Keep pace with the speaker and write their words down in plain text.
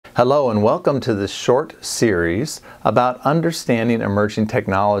Hello and welcome to this short series about understanding emerging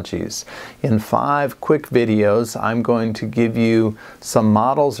technologies. In 5 quick videos, I'm going to give you some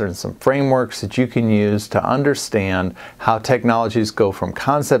models and some frameworks that you can use to understand how technologies go from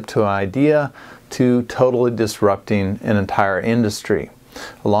concept to idea to totally disrupting an entire industry.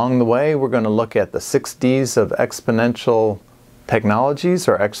 Along the way, we're going to look at the 6 Ds of exponential technologies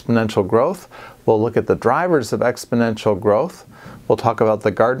or exponential growth. We'll look at the drivers of exponential growth. We'll talk about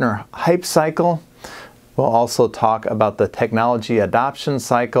the Gartner Hype-Cycle. We'll also talk about the technology adoption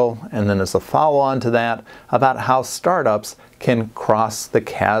cycle, and then as a follow-on to that, about how startups can cross the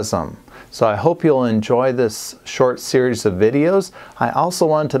chasm. So I hope you'll enjoy this short series of videos. I also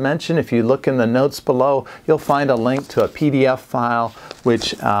want to mention, if you look in the notes below, you'll find a link to a PDF file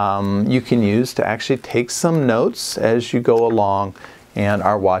which you can use to actually take some notes as you go along and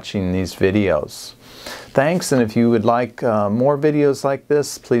are watching these videos. Thanks, and if you would like more videos like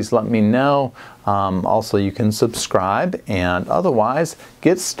this, please let me know. Also, you can subscribe, and otherwise,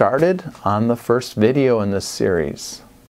 get started on the first video in this series.